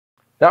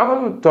Now,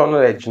 welcome to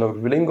knowledge of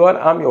revealing God.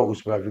 I'm your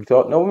host,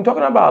 Victor. Now, we're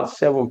talking about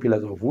 7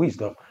 pillars of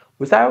wisdom.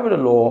 We started with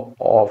the law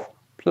of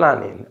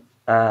planning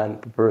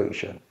and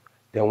preparation.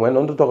 Then went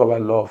on to talk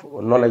about law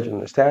of knowledge and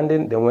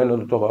understanding. Then went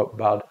on to talk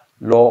about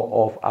law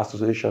of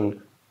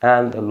association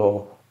and the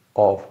law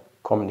of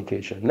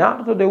communication.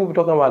 Now, today we'll be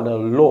talking about the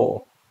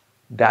law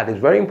that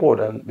is very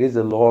important. This is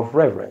the law of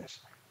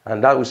reverence.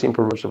 And that we see in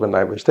Proverbs 9,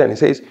 verse 10. It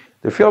says,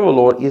 the fear of the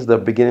Lord is the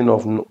beginning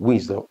of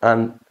wisdom,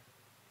 and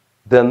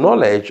the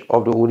knowledge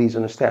of the word is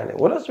understanding.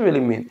 What does it really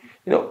mean?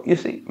 You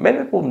see,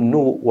 many people know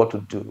what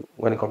to do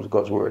when it comes to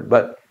God's word,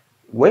 but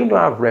when you don't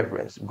have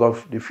reverence,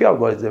 God, the fear of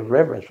God is the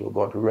reverence for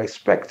God, to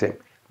respect Him.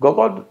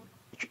 God,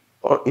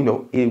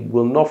 He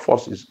will not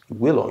force His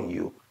will on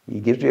you.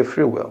 He gives you a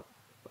free will.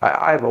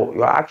 Either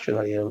your action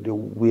at the end of the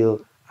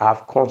will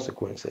have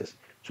consequences.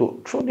 So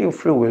through the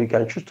free will, you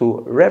can choose to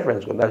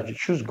reverence God, that you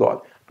choose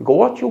God. Because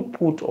what you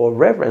put or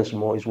reverence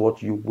more is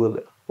what you will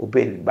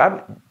obey. The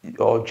Bible,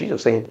 or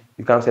Jesus saying,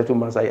 you can't serve two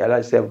masters, either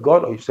you serve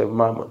God or you serve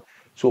mammon.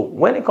 So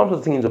when it comes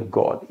to things of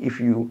God, if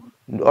you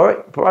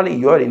probably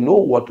you already know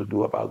what to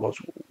do about God's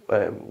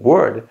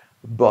word,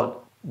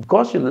 but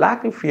because you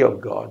lack the fear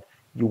of God,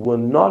 you will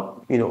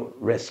not,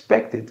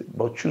 respect it,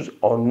 but choose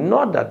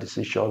another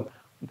decision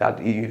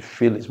that you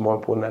feel is more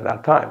important at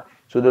that time.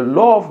 So the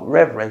law of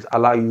reverence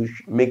allows you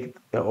to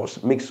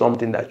make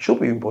something that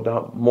should be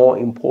important more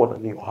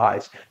important in your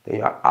eyes than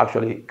you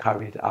actually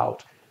carry it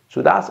out.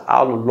 So that's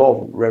how the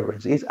law of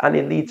reverence is, and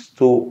it leads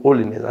to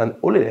holiness, and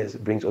holiness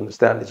brings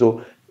understanding.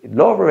 So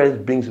law of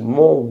reverence brings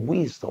more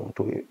wisdom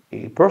to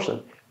a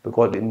person,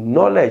 because the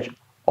knowledge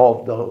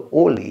of the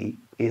holy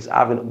is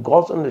having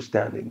God's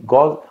understanding.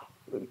 God's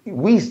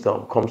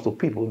wisdom comes to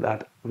people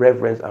that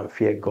reverence and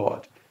fear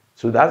God.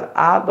 So that's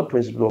how the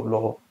principle of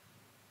law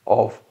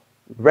of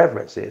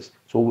reverence is.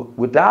 So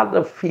without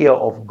the fear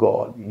of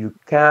God, you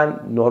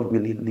cannot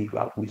really live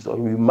out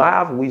wisdom. You might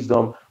have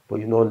wisdom, but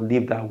you don't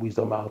live that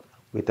wisdom out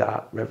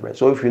without reverence.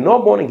 So if you're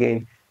not born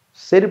again,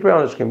 say the prayer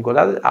on the screen, because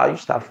that is how you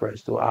start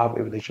first, to have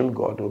a relationship with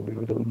God, to be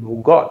able to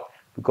know God.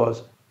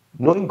 Because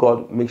knowing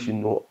God makes you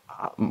know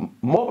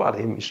more about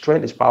Him, His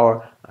strength, His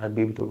power, and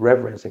be able to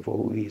reverence Him for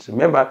who He is.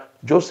 Remember,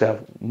 Joseph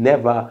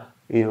never,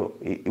 he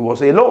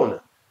was alone.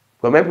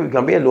 But many people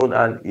can be alone,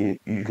 and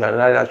you can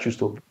either choose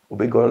to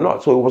obey God or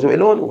not. So he was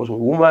alone, he was with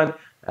a woman,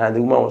 and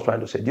the woman was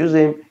trying to seduce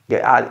him.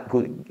 Yeah,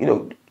 could,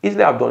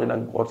 easily have done it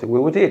and got away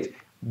with it.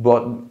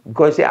 But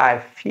because he said, I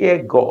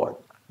fear God,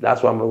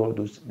 that's why I'm not going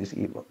to do this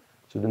evil.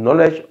 So the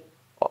knowledge,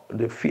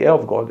 the fear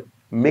of God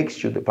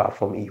makes you depart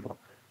from evil.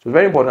 So it's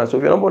very important. So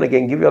if you're not born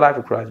again, give your life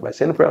to Christ by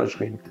sending prayer on the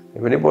screen.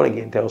 If you're not born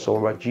again, tell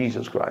someone about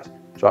Jesus Christ.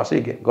 So I'll see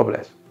you again. God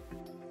bless.